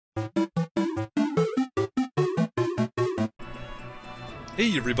Hey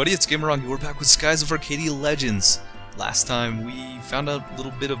everybody, it's Gameragi. We're back with Skies of Arcadia Legends. Last time we found out a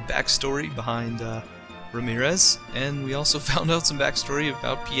little bit of backstory behind Ramirez, and we also found out some backstory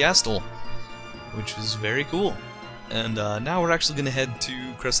about Piastel, which is very cool. And now we're actually going to head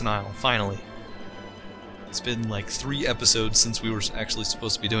to Crescent Isle, finally. It's been like 3 episodes since we were actually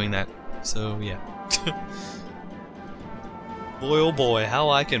supposed to be doing that, so yeah. Boy oh boy, how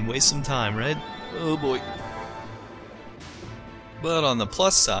I can waste some time, right? Oh boy. But on the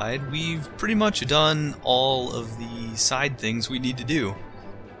plus side, we've pretty much done all of the side things we need to do.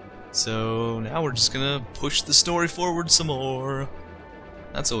 So now we're just gonna push the story forward some more.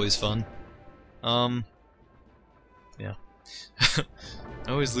 That's always fun. Yeah. I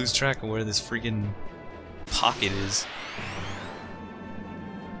always lose track of where this freaking pocket is.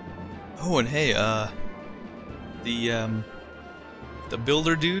 Oh, and hey, the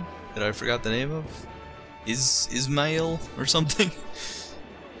builder dude that I forgot the name of, Izmael or something.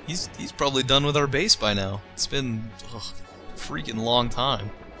 He's probably done with our base by now. It's been a freaking long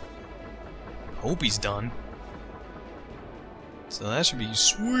time. Hope he's done. So that should be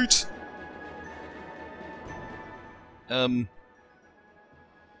sweet. Okay.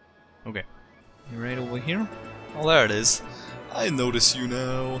 You right over here? Oh, there it is. I notice you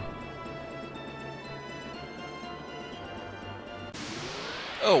now.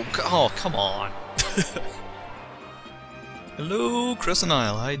 Oh, come on. Hello, Crescent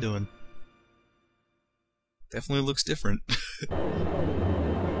Isle. How you doing? Definitely looks different.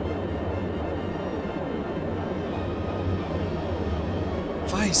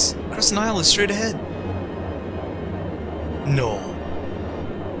 Vice, Crescent Isle is straight ahead. No.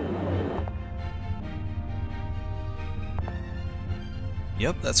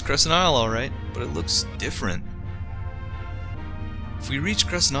 Yep, that's Crescent Isle, alright, but it looks different. If we reach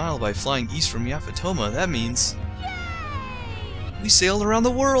Crescent Isle by flying east from ixa'taka, that means we sailed around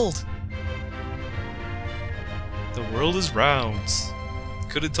the world! The world is round.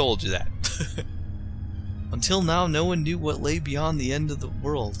 Could have told you that. Until now, no one knew what lay beyond the end of the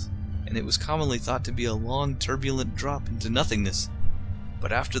world, and it was commonly thought to be a long, turbulent drop into nothingness.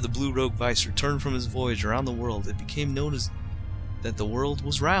 But after the Blue Rogue Vice returned from his voyage around the world, it became known as that the world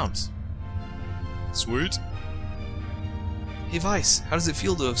was round. Sweet. Hey Vice, how does it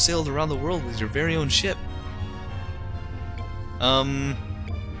feel to have sailed around the world with your very own ship? I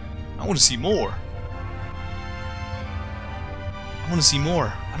want to see more.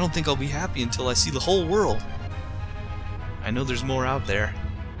 I don't think I'll be happy until I see the whole world. I know there's more out there.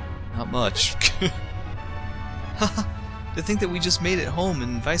 Not much. Haha, to think that we just made it home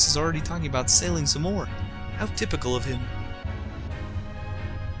and Vice is already talking about sailing some more. How typical of him.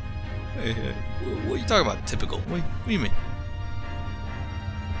 Hey, what are you talking about, typical? What do you mean?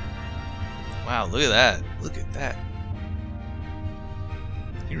 Wow, look at that. Look at that.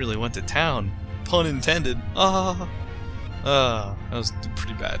 He really went to town. Pun intended. That was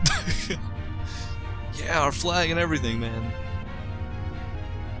pretty bad. Yeah, our flag and everything, man.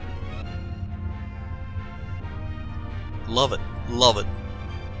 Love it. Love it.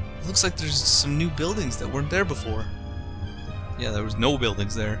 It looks like there's some new buildings that weren't there before. Yeah, there was no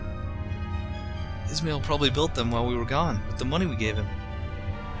buildings there. Izmael probably built them while we were gone, with the money we gave him.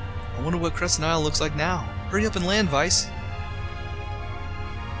 I wonder what Crescent Isle looks like now. Hurry up and land, Vice.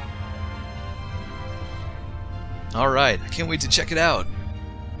 Alright, I can't wait to check it out.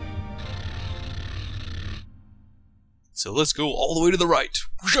 So let's go all the way to the right.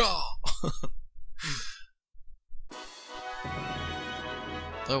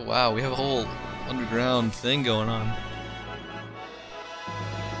 Oh wow, we have a whole underground thing going on.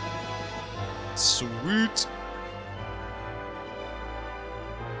 Sweet.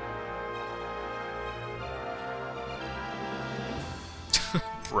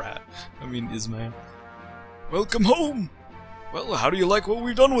 Brat. I mean, Izmael. Welcome home! Well, how do you like what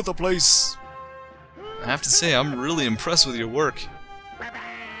we've done with the place? I have to say, I'm really impressed with your work.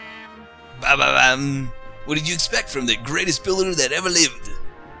 Ba-ba-bam! What did you expect from the greatest builder that ever lived?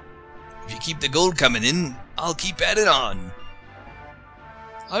 If you keep the gold coming in, I'll keep at it on.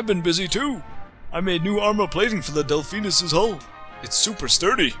 I've been busy too. I made new armor plating for the Delphinus' hull. It's super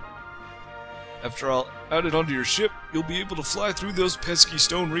sturdy. After I'll add it onto your ship, you'll be able to fly through those pesky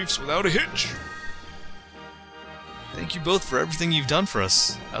stone reefs without a hitch. Thank you both for everything you've done for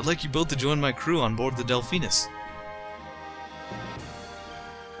us. I'd like you both to join my crew on board the Delphinus.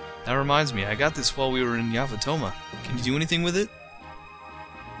 That reminds me, I got this while we were in ixa'taka. Can you do anything with it?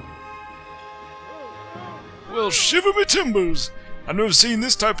 Well, shiver me timbers! I've never seen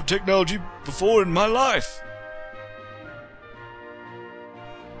this type of technology before in my life.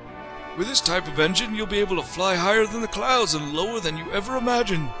 With this type of engine, you'll be able to fly higher than the clouds and lower than you ever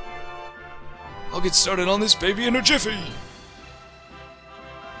imagined. I'll get started on this baby in a jiffy.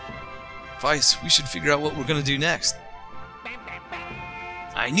 Vice, we should figure out what we're gonna do next.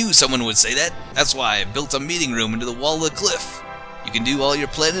 I knew someone would say that. That's why I built a meeting room into the wall of the cliff. You can do all your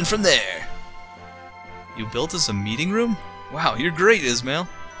planning from there. You built us a meeting room? Wow, you're great, Izmael.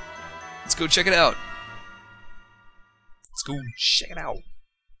 Let's go check it out. Let's go check it out.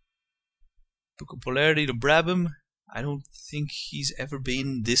 Book of Polarity to Brabham. I don't think he's ever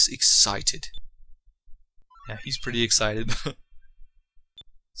been this excited. Yeah, he's pretty excited.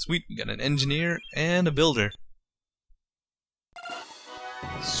 Sweet, we got an engineer and a builder.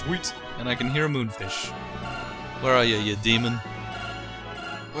 Sweet, and I can hear a moonfish. Where are you, you demon?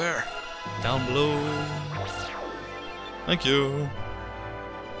 Where? Down below. Thank you.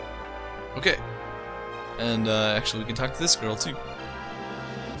 Okay. And actually we can talk to this girl too.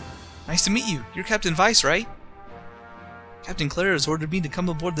 Nice to meet you. You're Captain Vice, right? Captain Claire has ordered me to come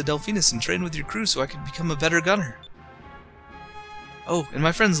aboard the Delphinus and train with your crew so I can become a better gunner. Oh, and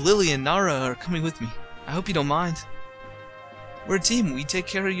my friends Lily and Nara are coming with me. I hope you don't mind. We're a team. We take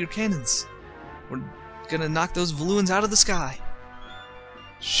care of your cannons. We're gonna knock those balloons out of the sky.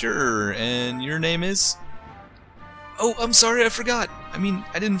 Sure, and your name is? Oh, I'm sorry, I forgot. I mean,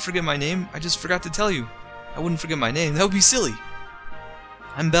 I didn't forget my name. I just forgot to tell you. I wouldn't forget my name. That would be silly.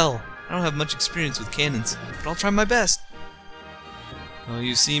 I'm Belle. I don't have much experience with cannons, but I'll try my best. Well,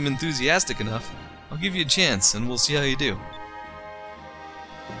 you seem enthusiastic enough. I'll give you a chance, and we'll see how you do.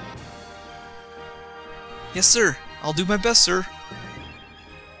 Yes, sir. I'll do my best, sir.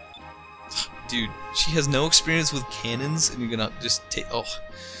 Dude, she has no experience with cannons, and you're gonna just take... Oh.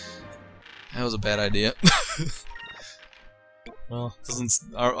 That was a bad idea. Well,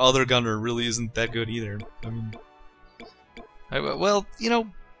 our other gunner really isn't that good either. I mean... well, you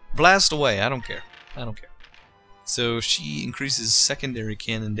know, blast away. I don't care. I don't care. So she increases secondary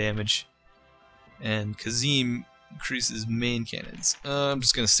cannon damage, and Kazim increases main cannons. I'm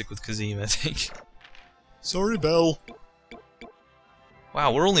just gonna stick with Kazim, I think. Sorry, Belle.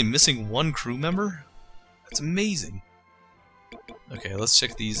 Wow, we're only missing one crew member? That's amazing. Okay, let's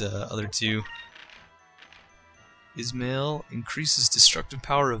check these other two. Izmael increases destructive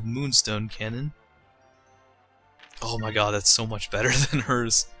power of Moonstone Cannon. Oh my god, that's so much better than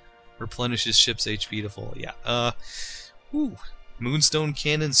hers. Replenishes ship's HP to full. Yeah. Ooh. Moonstone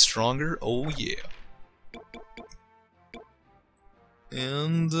Cannon stronger? Oh yeah.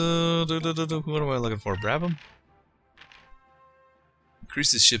 And, what am I looking for? Brabham?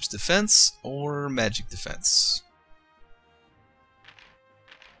 Increases ship's defense or magic defense?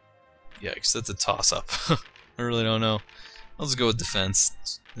 Yikes, that's a toss-up. I really don't know. I'll just go with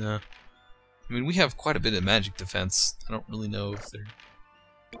defense. Yeah. I mean, we have quite a bit of magic defense. I don't really know if they're...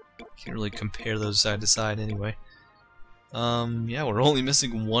 Can't really compare those side to side anyway. Yeah, we're only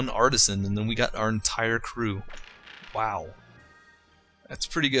missing one artisan, and then we got our entire crew. Wow. That's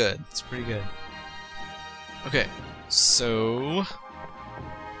pretty good. That's pretty good. Okay, so...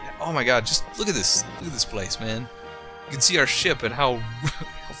 Yeah, oh my god, just look at this. Look at this place, man. You can see our ship and how,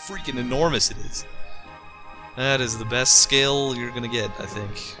 how freaking enormous it is. That is the best scale you're gonna get, I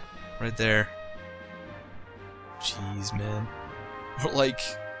think. Right there. Jeez, man. Or like,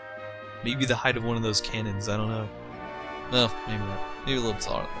 maybe the height of one of those cannons, I don't know. No, maybe not. Maybe a little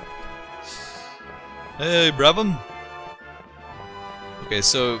taller than that. Hey, Brabham! Okay,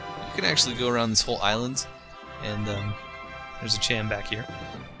 so you can actually go around this whole island, and there's a Cham back here,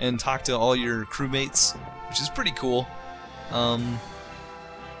 and talk to all your crewmates, which is pretty cool. I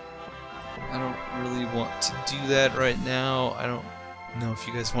don't really want to do that right now. I don't know if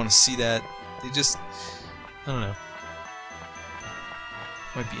you guys want to see that. They just, I don't know.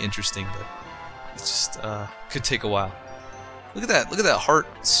 Might be interesting, but it's just could take a while. Look at that! Look at that heart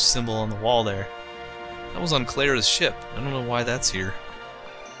symbol on the wall there. That was on Clara's ship. I don't know why that's here.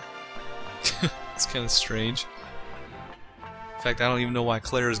 It's kind of strange. In fact, I don't even know why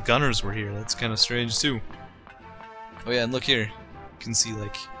Clara's gunners were here. That's kind of strange too. Oh yeah, and look here. You can see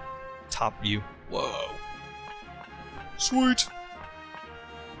like top view. Whoa. Sweet.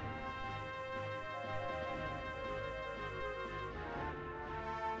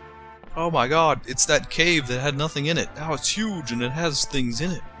 Oh my god, it's that cave that had nothing in it. Now it's huge and it has things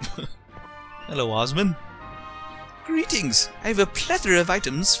in it. Hello, Osman. Greetings. I have a plethora of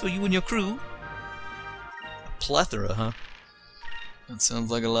items for you and your crew. A plethora, huh? That sounds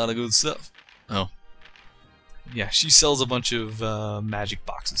like a lot of good stuff. Oh. Yeah, she sells a bunch of magic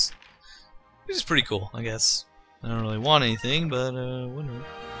boxes. Which is pretty cool, I guess. I don't really want anything, but whatever.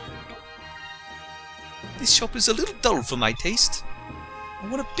 This shop is a little dull for my taste. I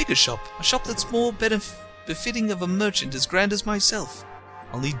want a bigger shop. A shop that's more befitting of a merchant as grand as myself.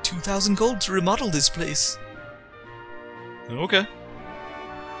 I'll need 2,000 gold to remodel this place. Okay.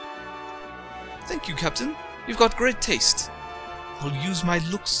 Thank you, Captain. You've got great taste. I'll use my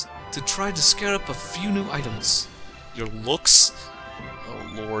looks to try to scare up a few new items. Your looks?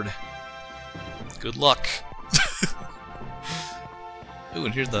 Oh, Lord. Good luck. Ooh,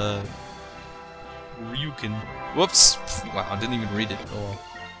 and here's the Ryukin. Whoops! Wow, I didn't even read it. Oh well.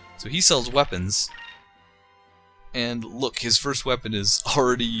 So he sells weapons. And look, his first weapon is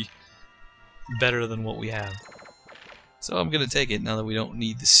already better than what we have. So I'm gonna take it now that we don't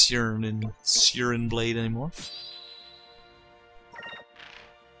need the Siren blade anymore.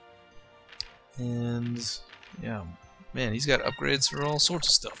 And yeah, man, he's got upgrades for all sorts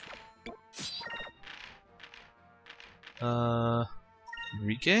of stuff.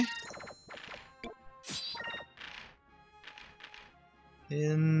 Enrique?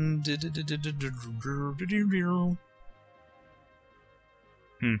 And that's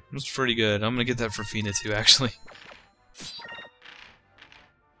pretty good. I'm gonna get that for Fina too, actually.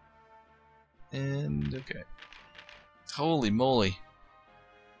 And okay. Holy moly.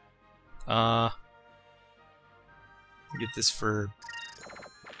 Get this for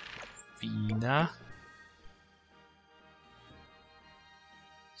Fina.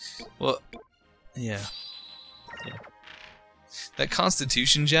 Well, yeah. That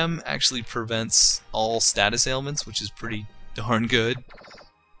Constitution gem actually prevents all status ailments, which is pretty darn good.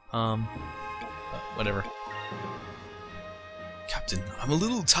 Whatever. Captain, I'm a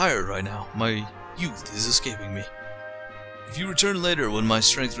little tired right now. My youth is escaping me. If you return later when my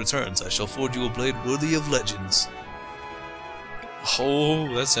strength returns, I shall forge you a blade worthy of legends.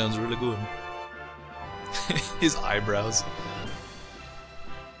 Oh, that sounds really good. His eyebrows.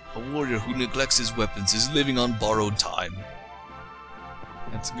 A warrior who neglects his weapons is living on borrowed time.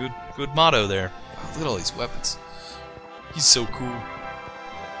 That's a good motto there. Wow, look at all these weapons. He's so cool.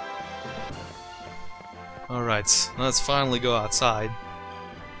 Alright, let's finally go outside.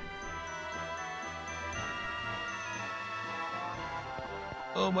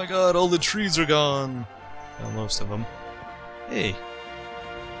 Oh my god, all the trees are gone! Well, most of them. Hey,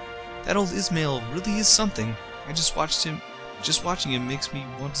 that old Izmael really is something. Just watching him makes me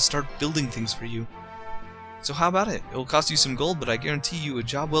want to start building things for you. So how about it? It'll cost you some gold, but I guarantee you a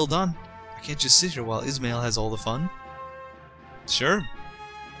job well done. I can't just sit here while Izmael has all the fun. Sure.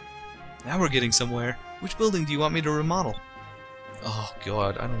 Now we're getting somewhere. Which building do you want me to remodel? Oh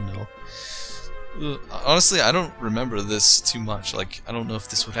god, I don't know. Honestly, I don't remember this too much. Like, I don't know if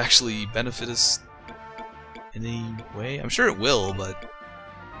this would actually benefit us in any way. I'm sure it will, but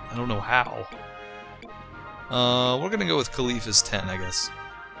I don't know how. We're gonna go with Khalifa's tent, I guess.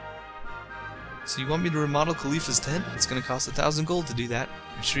 So you want me to remodel Khalifa's tent? It's gonna cost 1,000 gold to do that.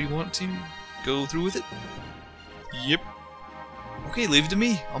 You sure you want to go through with it? Yep. Okay, leave it to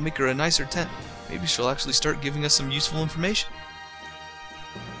me. I'll make her a nicer tent. Maybe she'll actually start giving us some useful information.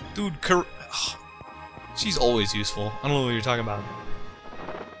 Dude, she's always useful. I don't know what you're talking about.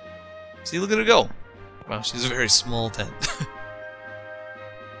 See, look at her go. Wow, she's a very small tent.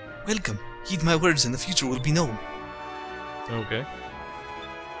 Welcome. Heed my words and the future will be known. Okay.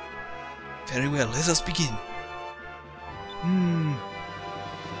 Very well, let us begin.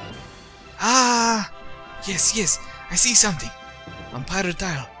 Ah! Yes, I see something. On Pirate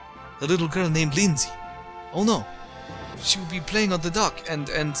Isle, a little girl named Lindsay. Oh no. She will be playing on the dock and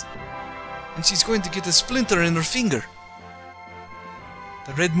she's going to get a splinter in her finger.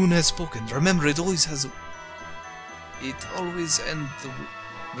 The Red Moon has spoken. Remember, it always has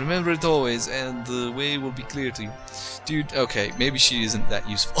remember it always, and the way will be clear to you. Dude, okay, maybe she isn't that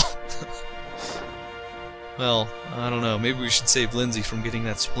useful. Well, I don't know. Maybe we should save Lindsay from getting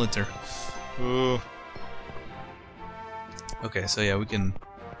that splinter. Okay, so yeah, we can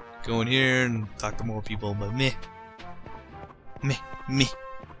go in here and talk to more people, but meh.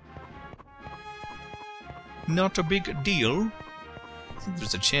 Not a big deal. I think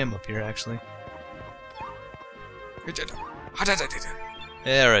there's a cham up here, actually.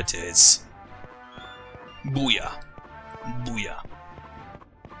 There it is. Booyah. Booyah.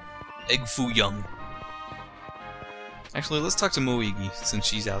 Egg Foo Young. Actually, let's talk to Moigi, since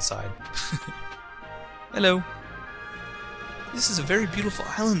she's outside. Hello. This is a very beautiful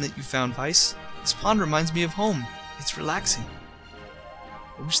island that you found, Vice. This pond reminds me of home. It's relaxing.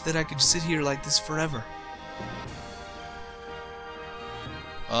 I wish that I could sit here like this forever.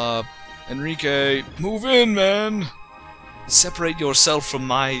 Enrique, move in, man! Separate yourself from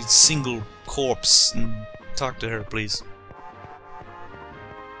my single corpse and talk to her, please.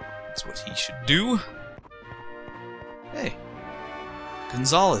 That's what he should do. Hey,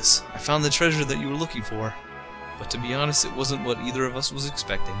 Gonzalez, I found the treasure that you were looking for. But to be honest, it wasn't what either of us was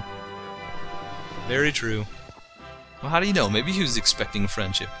expecting. Very true. Well, how do you know? Maybe he was expecting a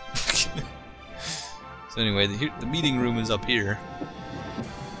friendship. So anyway, the meeting room is up here.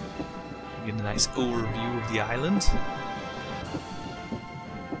 Get a nice overview of the island.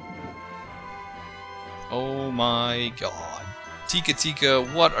 Oh my god. Tika,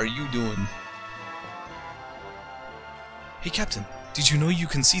 what are you doing? Hey Captain, did you know you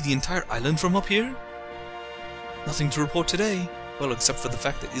can see the entire island from up here? Nothing to report today. Well, except for the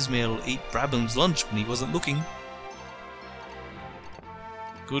fact that Izmael ate Brabham's lunch when he wasn't looking.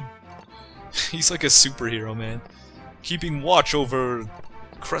 Good. He's like a superhero, man. Keeping watch over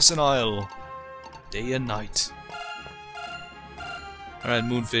Crescent Isle. Day and night. Alright,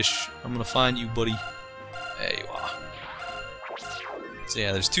 Moonfish. I'm gonna find you, buddy. There you are. So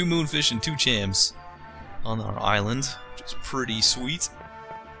yeah, there's 2 Moonfish and 2 Chams on our island, which is pretty sweet.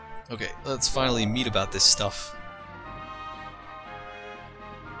 Okay, let's finally meet about this stuff.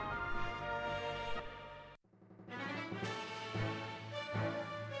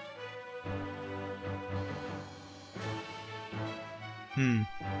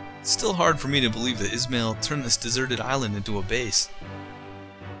 It's still hard for me to believe that Izmael turned this deserted island into a base.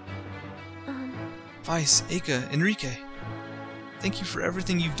 Vice, Aka, Enrique. Thank you for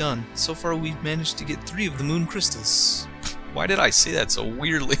everything you've done. So far we've managed to get 3 of the moon crystals. Why did I say that so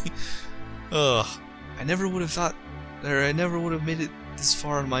weirdly? Ugh. I never would have thought, or I never would have made it this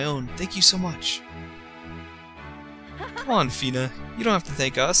far on my own. Thank you so much. Come on, Fina. You don't have to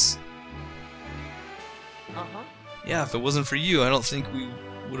thank us. Yeah, if it wasn't for you, I don't think we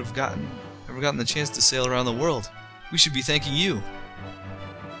would have ever gotten the chance to sail around the world. We should be thanking you.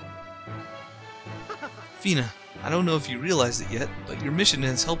 Fina, I don't know if you realize it yet, but your mission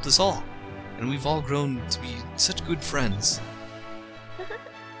has helped us all, and we've all grown to be such good friends.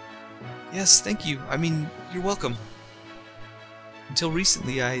 Yes, thank you. I mean, you're welcome. Until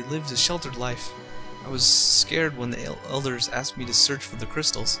recently, I lived a sheltered life. I was scared when the elders asked me to search for the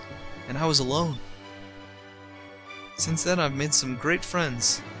crystals, and I was alone. Since then, I've made some great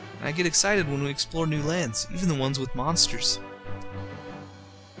friends, and I get excited when we explore new lands, even the ones with monsters.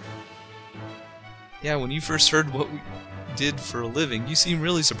 Yeah, when you first heard what we did for a living, you seemed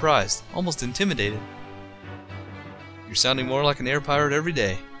really surprised, almost intimidated. You're sounding more like an air pirate every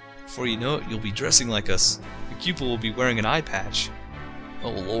day. Before you know it, you'll be dressing like us. Your pupil will be wearing an eye patch. Oh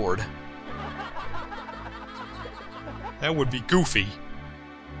lord. That would be goofy.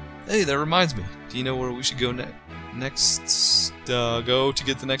 Hey, that reminds me. Do you know where we should go go to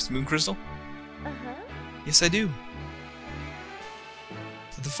get the next moon crystal? Yes, I do.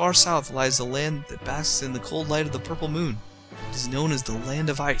 To the far south lies a land that basks in the cold light of the purple moon. It is known as the Land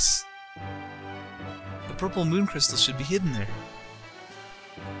of Ice. The purple moon crystal should be hidden there.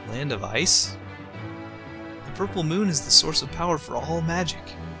 Land of Ice? The purple moon is the source of power for all magic.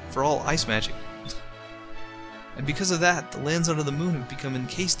 For all ice magic. And because of that, the lands under the moon have become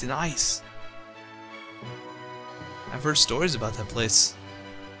encased in ice. I've heard stories about that place.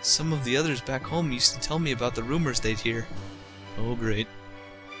 Some of the others back home used to tell me about the rumors they'd hear. Oh great.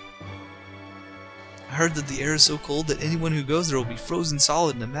 I heard that the air is so cold that anyone who goes there will be frozen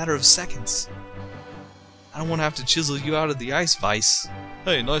solid in a matter of seconds. I don't want to have to chisel you out of the ice, Vice.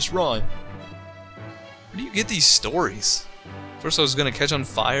 Hey, nice rhyme. Where do you get these stories? First I was gonna catch on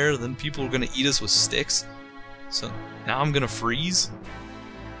fire, then people were gonna eat us with sticks. So now I'm gonna freeze?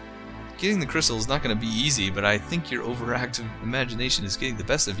 Getting the crystal is not gonna be easy, but I think your overactive imagination is getting the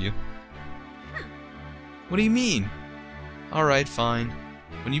best of you. What do you mean? Alright, fine.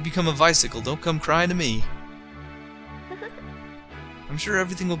 When you become a bicycle, don't come crying to me. I'm sure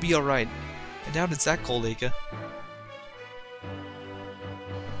everything will be alright. I doubt it's that cold, Aka.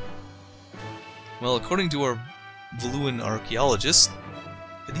 Well, according to our Valuan archaeologist,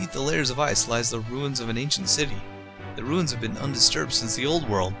 beneath the layers of ice lies the ruins of an ancient city. The ruins have been undisturbed since the old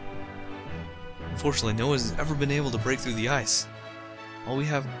world. Unfortunately, no one has ever been able to break through the ice. All we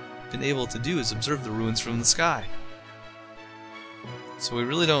have been able to do is observe the ruins from the sky. So we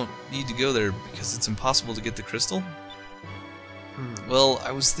really don't need to go there because it's impossible to get the crystal? Well,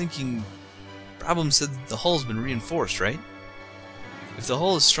 I was thinking... Brabham said that the hull's been reinforced, right? If the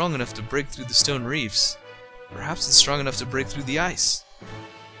hull is strong enough to break through the stone reefs, perhaps it's strong enough to break through the ice.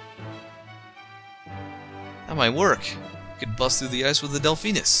 That might work. We could bust through the ice with the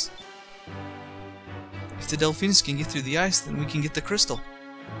Delphinus. If the Delphinus can get through the ice, then we can get the crystal.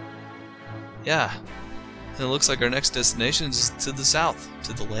 Yeah. And it looks like our next destination is to the south,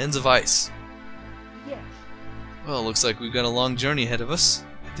 to the Lands of Ice. Yes. Well, it looks like we've got a long journey ahead of us.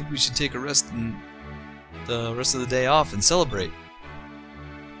 I think we should take a rest and the rest of the day off and celebrate.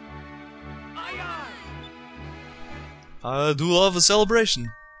 I do love a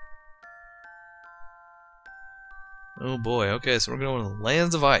celebration. Oh boy, okay, so we're going to the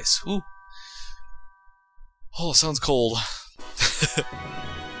Lands of Ice. Ooh. Oh, sounds cold.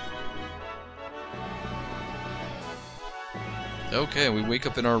 Okay, we wake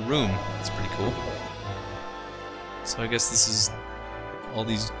up in our room. That's pretty cool. So I guess this is... all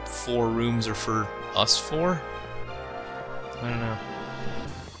these 4 rooms are for us 4? I don't know.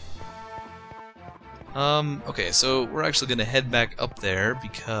 Okay, so we're actually gonna head back up there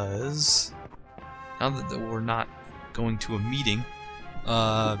because... now that we're not going to a meeting,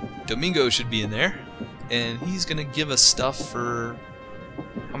 Domingo should be in there, and he's gonna give us stuff for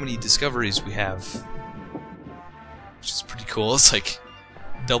how many discoveries we have. Which is pretty cool. It's like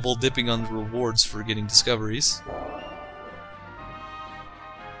double dipping on the rewards for getting discoveries.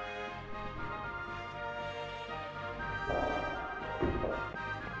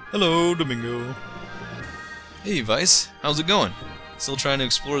 Hello, Domingo. Hey, Vice. How's it going? Still trying to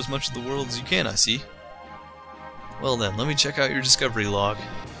explore as much of the world as you can, I see. Well then, let me check out your discovery log.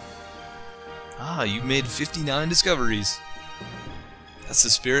 Ah, you've made 59 discoveries. That's the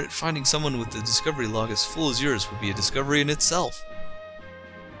spirit. Finding someone with the discovery log as full as yours would be a discovery in itself.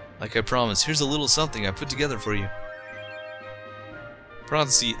 Like I promised, here's a little something I put together for you.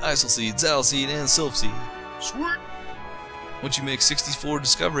 Bronze seed, isel seed, zal seed, and sylph seed. Sweet! Once you make 64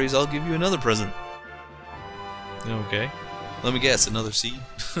 discoveries, I'll give you another present. Okay. Let me guess, another seed?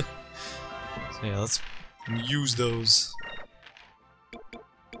 So yeah, let's use those.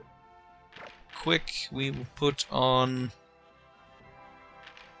 Quick, we will put on...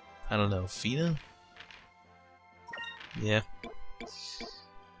 I don't know, Fina? Yeah.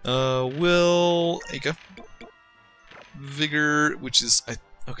 Will... Aka. Vigor, which is...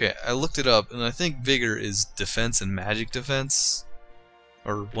 okay, I looked it up, and I think Vigor is defense and magic defense.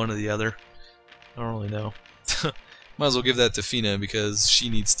 Or one or the other. I don't really know. Might as well give that to Fina, because she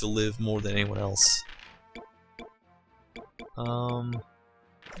needs to live more than anyone else. And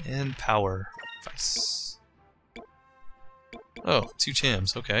power. Vice. Oh, 2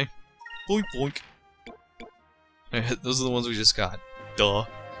 chams, okay. Boink boink. Those are the ones we just got. Duh.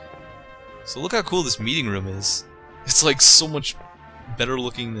 So look how cool this meeting room is. It's like so much better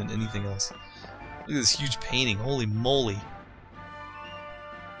looking than anything else. Look at this huge painting, holy moly.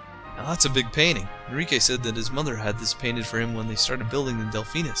 Now that's a big painting. Enrique said that his mother had this painted for him when they started building the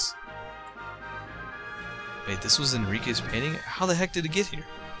Delphinus. Wait, this was Enrique's painting? How the heck did it get here?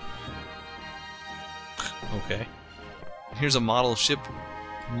 Okay. Here's a model ship.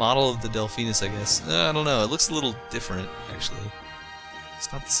 Model of the Delphinus, I guess. I don't know. It looks a little different, actually.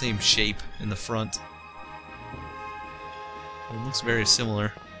 It's not the same shape in the front. It looks very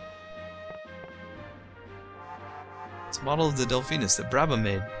similar. It's a model of the Delphinus that Brabham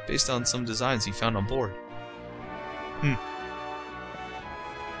made, based on some designs he found on board.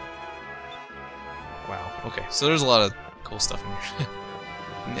 Wow. Okay, so there's a lot of cool stuff in here.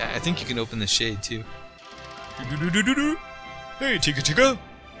 Yeah, I think you can open the shade, too. Hey, Tika Tika!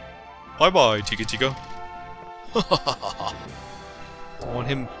 Bye-bye, Tika Tika! I want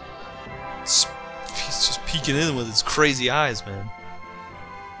him... he's just peeking in with his crazy eyes, man.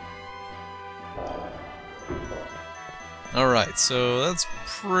 Alright, so that's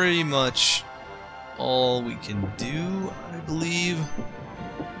pretty much all we can do, I believe.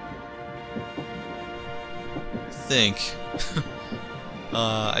 I think.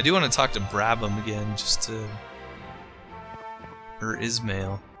 I do want to talk to Brabham again, just to... or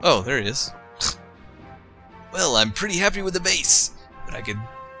Izmael. Oh, there he is. Well, I'm pretty happy with the base, but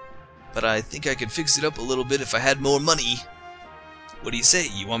I think I could fix it up a little bit if I had more money. What do you say?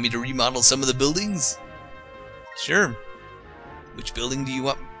 You want me to remodel some of the buildings? Sure. Which building do you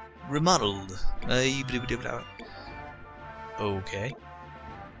want remodeled? Okay.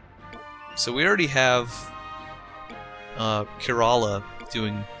 So we already have Kerala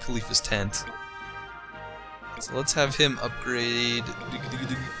doing Khalifa's tent. So let's have him upgrade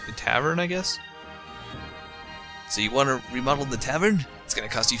the tavern, I guess? So you want to remodel the tavern? It's going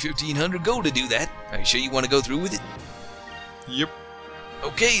to cost you 1,500 gold to do that. Are you sure you want to go through with it? Yep.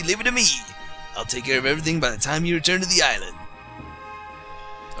 Okay, leave it to me. I'll take care of everything by the time you return to the island.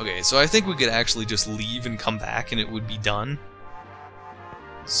 Okay, so I think we could actually just leave and come back and it would be done.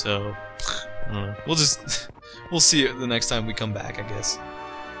 So, I don't know. We'll see it the next time we come back, I guess.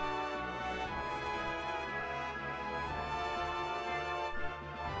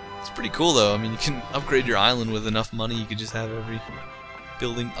 It's pretty cool though. I mean, you can upgrade your island with enough money, you could just have every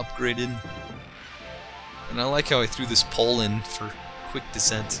building upgraded. And I like how I threw this pole in for quick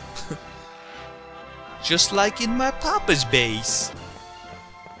descent. Just like in my papa's base.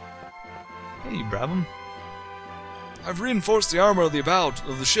 Hey, Brabham. I've reinforced the armor of the bow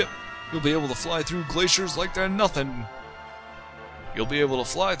of the ship. You'll be able to fly through glaciers like they're nothing. You'll be able to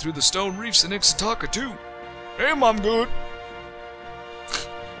fly through the stone reefs in Ixa'taka too. Damn, I'm good.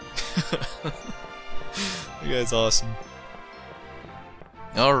 You guys awesome.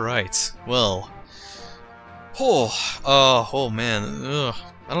 Alright, well. Oh man. Ugh.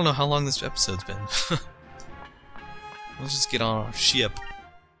 I don't know how long this episode's been. Let's just get on our ship.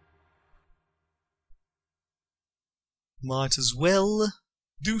 Might as well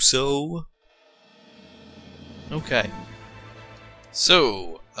do so. Okay.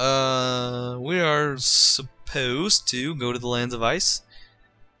 So, we are supposed to go to the Lands of Ice.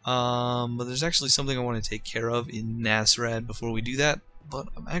 But there's actually something I want to take care of in Nasrad before we do that. But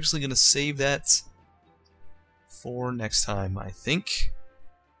I'm actually going to save that for next time, I think.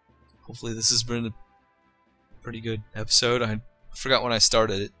 Hopefully this has been a pretty good episode. I forgot when I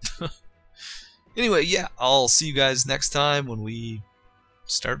started it. Anyway, yeah, I'll see you guys next time when we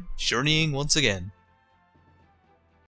start journeying once again.